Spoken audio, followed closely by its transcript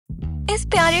इस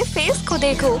प्यारे फेस को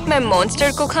देखो। मैं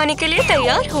मॉन्स्टर को खाने के लिए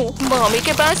तैयार हूँ। मम्मी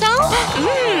के पास आओ।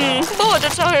 बहुत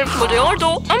अच्छा है, मुझे और दो।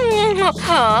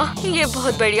 हाँ, ये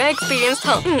बहुत बढ़िया एक्सपीरियंस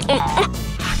था।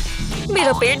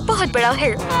 मेरा पेट बहुत बड़ा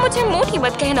है। मुझे मोटी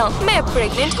मत कहना, मैं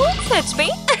प्रेग्नेंट हूँ सच में।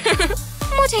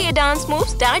 मुझे ये डांस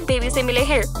मूव्स डैड बेबी से मिले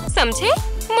हैं, समझे?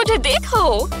 मुझे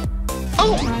देखो।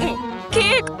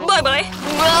 Cake, bye bye.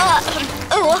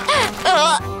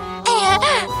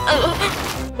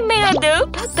 मेरा दिल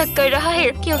धक धक कर रहा है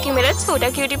क्योंकि मेरा छोटा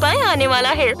क्यूटी पाई आने वाला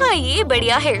है। हाँ, ये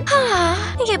बढ़िया है।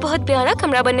 हाँ, ये बहुत प्यारा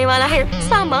कमरा बनने वाला है,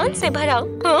 सामान से भरा।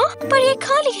 हाँ, पर ये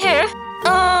खाली है।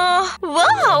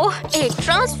 वाओ, एक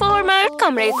ट्रांसफॉर्मर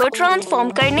कमरे को ट्रांसफॉर्म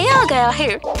करने आ गया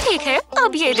है। ठीक है,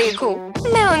 अब ये देखो,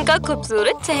 मैं उनका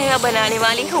खूबसूरत चेहरा बनाने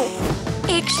वाली हूँ।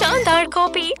 एक शानदार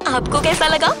कॉपी। आपको कैसा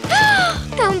लगा?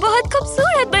 तुम बहुत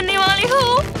खूबसूरत बनने वाले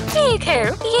हो। ठीक है,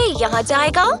 ये यहाँ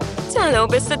जाएगा। चलो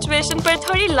इस सिचुएशन पर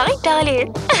थोड़ी लाइट डाले।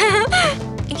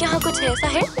 यहाँ कुछ ऐसा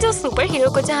है जो सुपर हीरो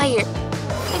को चाहिए।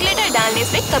 ग्लिटर डालने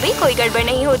से कभी कोई गड़बड़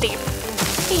नहीं होती।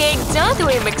 ये एक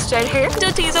जादुई मिक्सचर है जो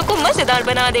चीजों को मजेदार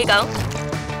बना देगा।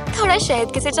 थोड़ा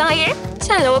शहद किसे चाहिए?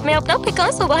 चलो अब मैं अपना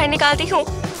पिकासो बाहर निकालती हूँ।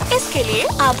 इसके लिए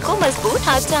आपको मजबूत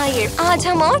हाथ चाहिए। आज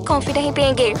हम और कॉफी नहीं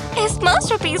पियेंगे। इस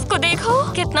मास्टरपीस को देखो,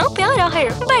 कितना प्यारा है।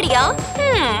 बढ़िया।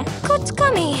 कुछ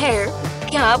कमी है।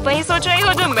 क्या आप वही सोच रही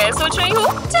हो जो मैं सोच रही हूँ?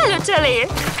 चलो चले।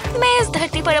 मैं इस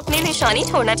धरती पर अपनी निशानी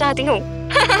छोड़ना चाहती हूँ।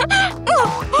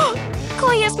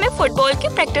 कोई इसमें फुटबॉल की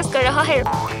प्रैक्टिस कर रहा है।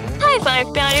 हाई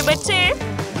फाइव प्यारे बच्चे।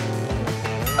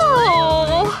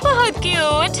 ओह, बहुत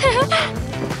क्यूट।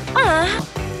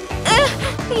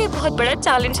 ये बहुत बड़ा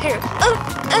चैलेंज है।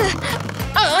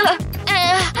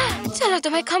 चलो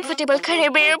तुम्हें कंफर्टेबल करे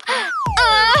बेब।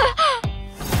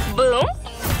 Boom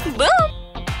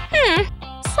boom.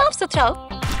 साफ सुथरा।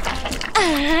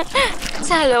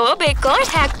 चलो अब एक और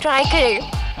हैक ट्राई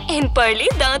करें। इन पर्ली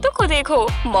दांतों को देखो।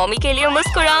 मम्मी के लिए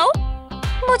मुस्कुराओ।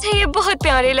 मुझे ये बहुत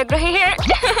प्यारे लग रहे हैं।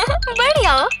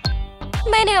 बढ़िया।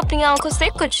 मैंने अपनी आंखों से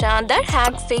कुछ शानदार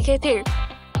हैक्स देखे थे।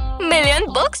 मिलियन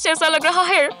बक्स जैसा लग रहा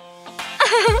है।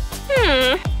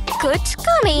 कुछ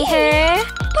कमी है।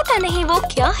 पता नहीं वो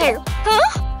क्या है।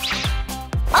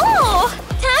 ओह,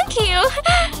 थैंक यू।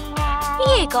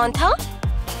 ये कौन था?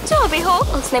 जो भी हो,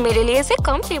 उसने मेरे लिए इसे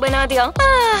कम्फी बना दिया।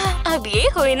 अब ये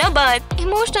हुई ना बात।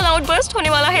 इमोशनल आउटबर्स्ट होने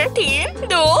वाला है। 3,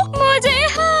 2, मुझे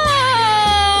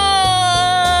हग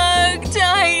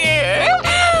चाहिए।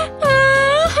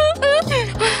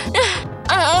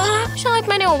 शायद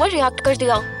मैंने ओवर रिएक्ट कर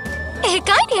दिया। एक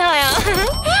आइडिया आया।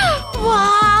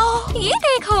 वाओ, ये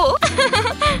देखो।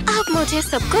 अब मुझे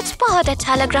सब कुछ बहुत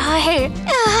अच्छा लग रहा है।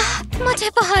 मुझे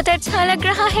बहुत अच्छा लग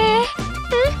रहा है।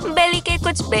 बेली के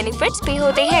कुछ बेनिफिट्स भी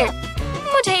होते हैं।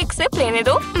 मुझे एक सिप लेने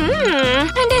दो।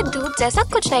 ठंडे दूध जैसा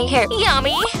कुछ नहीं है।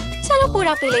 यामी। चलो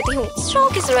पूरा पी लेती हूँ। स्ट्रॉ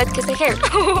की जरूरत किसे है?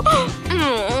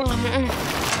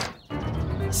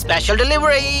 Special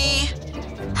delivery.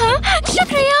 हाँ,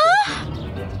 शुक्रिया।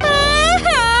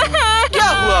 क्या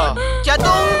हुआ? क्या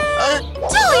तुम?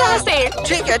 जाओ यहाँ से।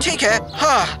 ठीक है।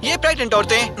 हाँ, ये प्रेग्नेंट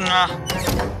औरतें।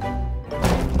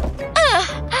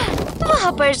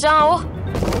 वहाँ पर जाओ।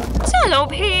 चलो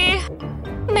भी।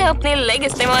 मैं अपने लेग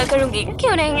इस्तेमाल करूंगी,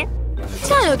 क्यों नहीं?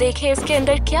 चलो देखें इसके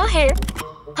अंदर क्या है।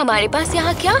 हमारे पास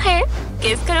यहाँ क्या है?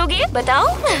 गेस करोगे? बताओ।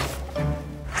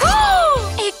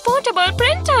 एक पोर्टेबल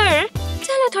प्रिंटर।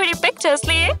 चलो थोड़ी पिक्चर्स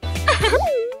लिए।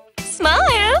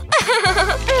 स्माइल।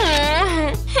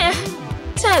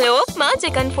 चलो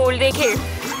मैजिक अनफोल्ड देखें।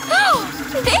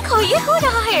 देखो ये हो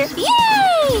रहा है।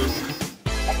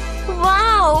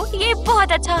 वाओ, ये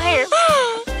बहुत अच्छा है।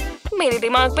 मेरे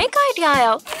दिमाग में एक आइडिया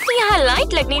आया। यहाँ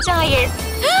लाइट लगनी चाहिए।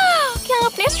 क्या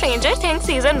आपने स्ट्रेंजर थिंग्स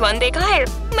सीजन 1 देखा है?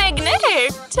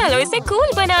 मैग्नेटिक। चलो इसे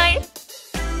कूल बनाए।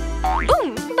 बूम,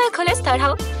 बिल्कुल इस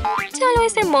तरह। चलो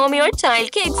इसे मॉमी और चाइल्ड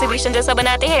के एग्जीबिशन जैसा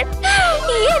बनाते हैं।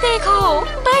 ये देखो,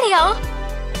 बढ़िया।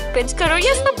 पिंच करो,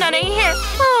 ये सपना नहीं है।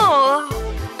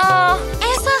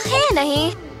 ऐसा है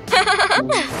नहीं।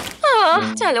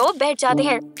 चलो बैठ जाते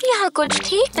हैं। यहाँ कुछ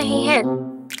ठीक नहीं है।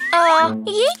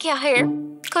 ये क्या है?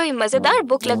 कोई मजेदार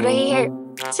बुक लग रही है।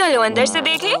 चलो अंदर से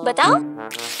देखें। बताओ।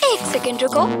 एक सेकंड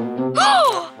रुको।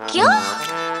 क्या?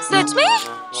 सच में?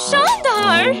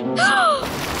 शानदार।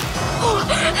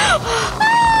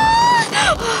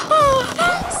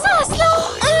 सांस लो।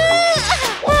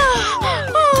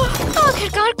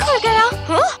 आखिरकार खुल गया।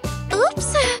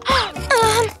 उप्स।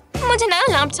 मुझे नया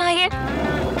लैंप चाहिए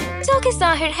जो कि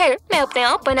जाहिर है मैं अपने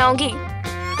आप बनाऊंगी।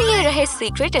 ये रहे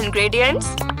सीक्रेट इंग्रेडिएंट्स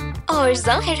और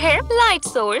जाहिर है लाइट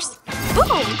सोर्स।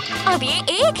 बूम, अब ये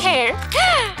एक है।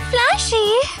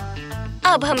 फ्लैशी।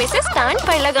 अब हम इसे स्टैंड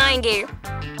पर लगाएंगे।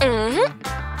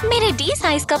 मेरे डी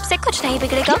साइज कप से कुछ नहीं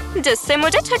बिगड़ेगा, जिससे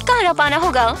मुझे छुटकारा पाना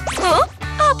होगा। हाँ?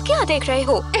 आप क्या देख रहे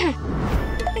हो?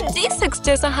 D6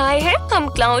 जैसा हाई है, हम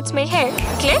क्लाउड्स में है।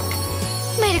 क्लिक।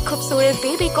 मेरे खूबसूरत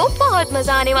बेबी को बहुत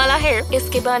मजा आने वाला है,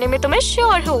 इसके बारे में तो मैं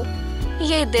श्योर हूँ।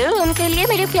 ये दिल उनके लिए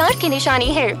मेरे प्यार की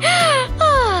निशानी है।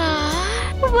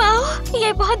 वाह,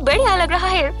 ये बहुत बढ़िया लग रहा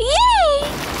है।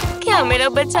 ये क्या मेरा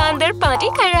बच्चा अंदर पार्टी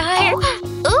कर रहा है?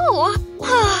 ओह,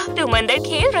 तुम अंदर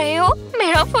खेल रहे हो,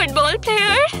 मेरा फुटबॉल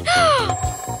प्लेयर।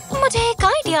 मुझे एक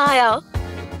आइडिया आया,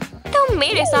 तुम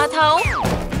मेरे साथ आओ।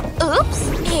 उप्स,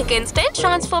 एक इंस्टेंट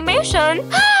ट्रांसफॉर्मेशन।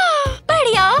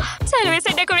 बढ़िया, चलो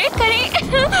इसे डेकोरेट करें।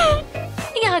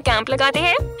 यहाँ कैंप लगाते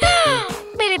हैं।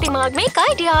 मेरे दिमाग में एक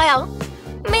आइडिया आया,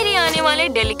 मेरे आने वाले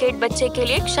डेलिकेट बच्चे के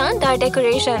लिए एक शानदार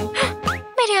डेकोरेशन।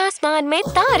 मेरे आसमान में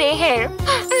तारे हैं।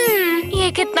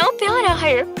 ये कितना प्यारा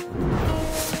है।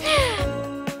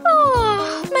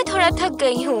 मैं थोड़ा थक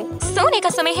गई हूँ, सोने का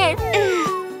समय है।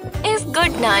 इस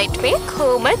गुड नाइट में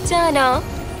खो मत जाना।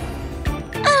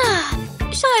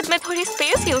 शायद मैं थोड़ी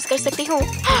स्पेस यूज कर सकती हूँ।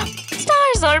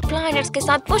 स्टार्स और प्लैनेट्स के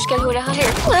साथ मुश्किल हो रहा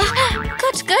है।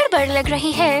 कुछ गड़बड़ लग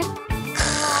रही है।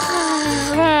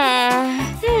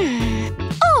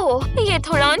 ओह, ये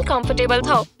थोड़ा अनकंफर्टेबल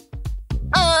था।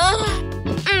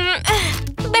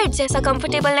 बेड जैसा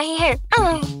कंफर्टेबल नहीं है।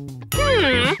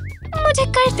 मुझे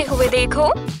करते हुए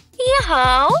देखो।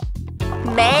 यहाँ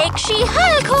मैं एक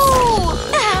शी-हल्क हूँ।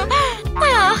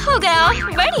 हो गया,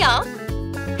 बढ़िया।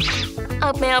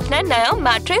 अब मैं अपना नया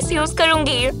मैट्रेस यूज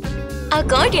करूंगी।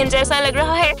 अकॉर्डियन जैसा लग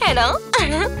रहा है ना?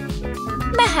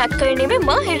 मैं हैक करने में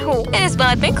माहिर हूँ, इस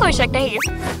बात में कोई शक नहीं।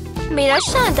 मेरा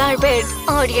शानदार बेड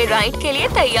और ये राइड के लिए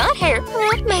तैयार है।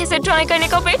 मैं इसे ट्राई करने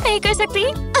का वेट नहीं कर सकती।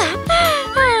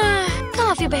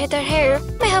 काफी बेहतर है।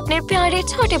 मैं अपने प्यारे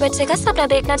छोटे बच्चे का सपना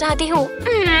देखना चाहती हूँ।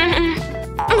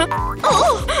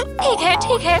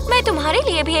 ठीक है, मैं तुम्हारे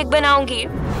लिए भी एक बनाऊंगी।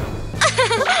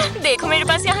 देखो मेरे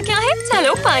पास यहाँ क्या है।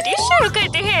 चलो पार्टी शुरू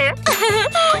करते हैं।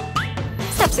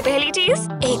 सबसे पहली चीज,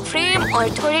 एक फ्रेम और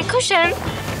थोड़े कुशन।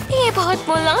 ये बहुत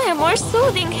मुलायम और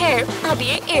सूदिंग है। अब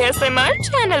ये ASMR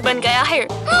चैनल बन गया है।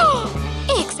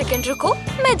 एक सेकंड रुको,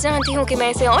 मैं जानती हूँ कि मैं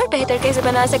इसे और बेहतर कैसे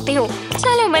बना सकती हूँ।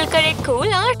 चलो मिलकर एक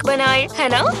कूल आर्क बनाए, है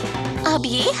ना? अब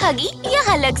ये हगी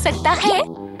यहाँ लग सकता है।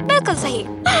 बिल्कुल सही।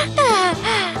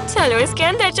 चलो इसके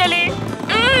अंदर चले।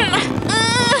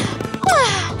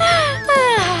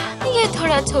 ये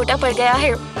थोड़ा छोटा पड़ गया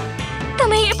है।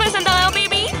 तुम्हें ये पसंद आया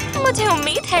बेबी? मुझे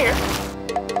उम्मीद है।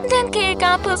 दिन के एक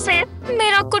एप्पल से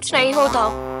मेरा कुछ नहीं होता।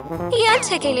 ये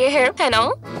अच्छे के लिए है ना?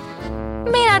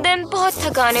 मेरा दिन बहुत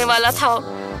थकाने वाला था।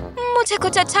 मुझे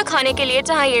कुछ अच्छा खाने के लिए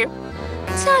चाहिए।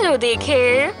 चलो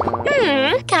देखें।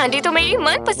 कैंडी तो मेरी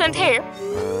मनपसंद है।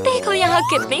 देखो यहाँ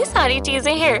कितनी सारी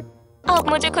चीजें हैं। अब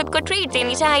मुझे खुद को ट्रीट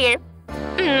देनी चाहिए।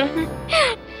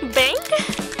 बैंक,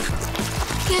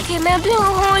 क्योंकि मैं ब्लू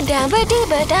हूँ।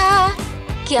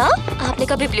 क्या आपने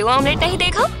कभी ब्लू ऑमलेट नहीं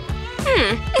देखा?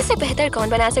 इसे बेहतर कौन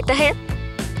बना सकता है?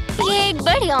 ये एक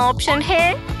बढ़िया ऑप्शन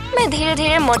है। मैं धीरे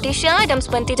धीरे मोटी सी आइटम्स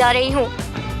बनती जा रही हूँ।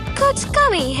 कुछ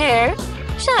कमी है,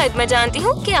 शायद मैं जानती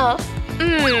हूँ क्या।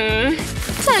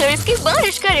 चलो इसकी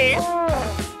बारिश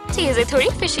करें। चीजें थोड़ी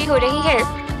फिशी हो रही है।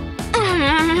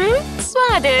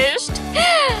 स्वादिष्ट।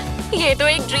 ये तो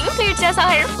एक ड्रीम प्लेट जैसा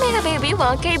है। मेरा बेबी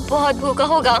वाकई बहुत भूखा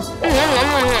होगा।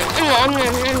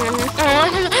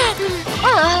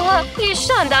 ये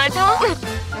शानदार था।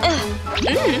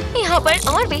 यहाँ पर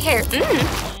और भी है।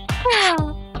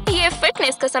 ये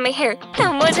फिटनेस का समय है।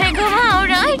 तुम मुझे घुमाओ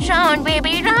right round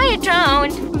baby, right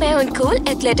round. मैं उन कूल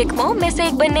एथलेटिक मॉम में से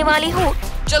एक बनने वाली हूँ।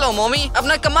 चलो मम्मी,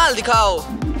 अपना कमाल दिखाओ।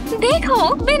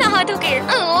 देखो बिना हाथों के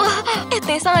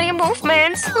इतने सारे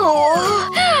मूवमेंट्स।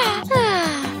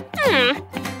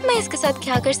 मैं इसके साथ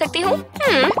क्या कर सकती हूँ?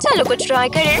 चलो कुछ ट्राई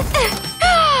करें।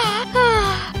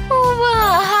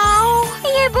 वाह,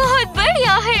 ये बहुत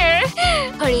बढ़िया है।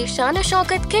 बड़ी शान और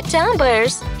शौकत के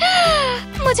चैम्बर्स।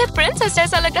 मुझे प्रिंसेस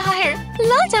जैसा लग रहा है।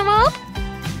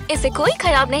 लाजवाब। इसे कोई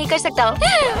खराब नहीं कर सकता।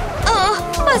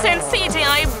 बस इन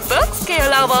CGI बग्स के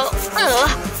अलावा।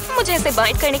 मुझे इसे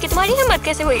बाइट करने की तुम्हारी हिम्मत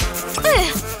कैसे हुई?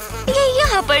 ये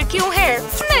यहाँ पर क्यों है?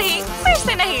 नहीं, फिर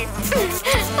से नहीं।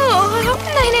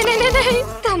 नहीं,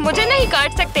 तुम मुझे नहीं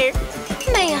काट सकते।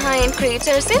 मैं यहाँ इन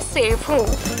क्रिएचर से सेफ हूँ।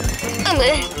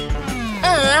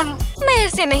 मैं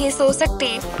ऐसे नहीं सो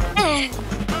सकती।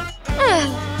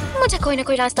 मुझे कोई ना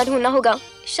कोई रास्ता ढूंढना होगा।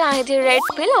 शायद ये रेड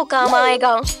पिलो काम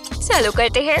आएगा। चलो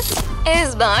करते हैं।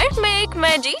 इस बार मैं एक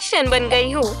मैजिशियन बन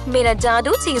गई हूँ। मेरा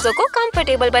जादू चीजों को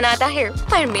कंफर्टेबल बनाता है,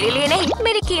 पर मेरे लिए नहीं,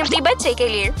 मेरे कीमती बच्चे के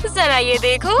लिए। जरा ये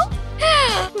देखो,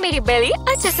 मेरी बेली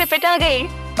अच्छे से फिट आ गई।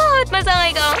 बहुत मजा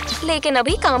आएगा। लेकिन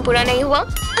अभी काम पूरा नहीं हुआ।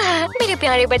 मेरे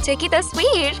प्यारे बच्चे की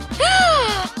तस्वीर।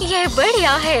 ये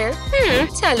बढ़िया है।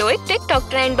 चलो एक टिकटॉक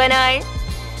ट्रेंड बनाए।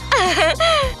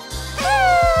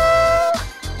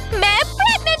 मैं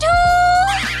प्रेग्नेंट हूँ।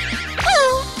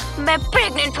 मैं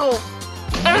प्रेग्नेंट हूँ।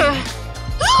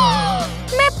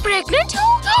 मैं प्रेग्नेंट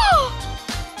हूँ।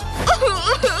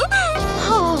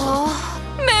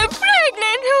 मैं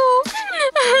प्रेग्नेंट हूँ।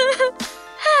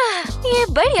 ये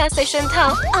बढ़िया सेशन था।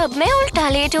 अब मैं उल्टा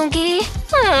लेटूंगी।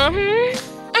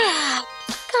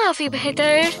 काफी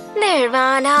बेहतर।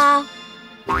 निर्वाणा।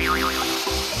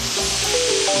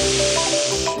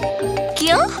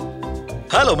 क्या?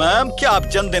 हेलो मैम, क्या आप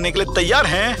जन्म देने के लिए तैयार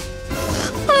हैं?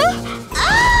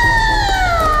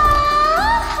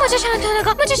 मुझे शांत होना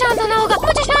होगा। मुझे शांत होना होगा।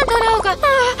 मुझे शांत होना होगा।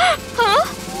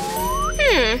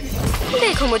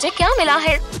 देखो मुझे क्या मिला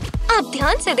है। आप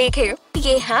ध्यान से देखें।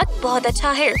 ये हैक बहुत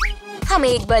अच्छा है। हमें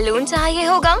एक बलून चाहिए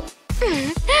होगा।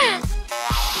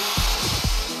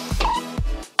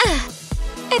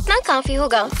 इतना काफी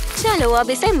होगा। चलो अब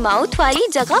इसे माउथ वाली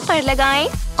जगह पर लगाएं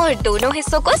और दोनों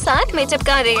हिस्सों को साथ में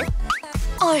चिपका दें।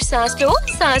 और सांस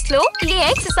लो, ये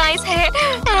एक्सरसाइज है।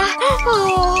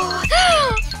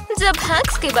 जब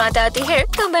हैक्स की बात आती है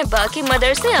तो मैं बाकी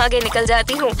मदर से आगे निकल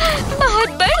जाती हूँ। बहुत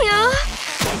बढ़िया।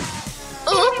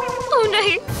 ओह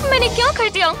नहीं, मैंने क्या कर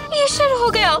दिया? ये शुरू हो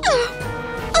गया।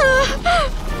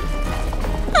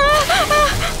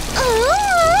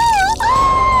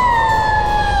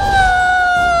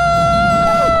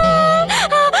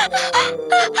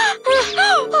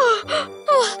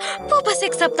 वो बस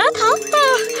एक सपना था।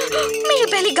 मेरी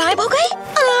पहली गायब हो गई।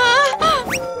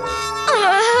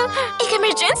 एक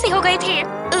इमरजेंसी हो गई थी।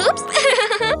 उप्स।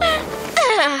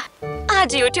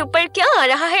 आज यूट्यूब पर क्या आ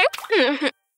रहा है?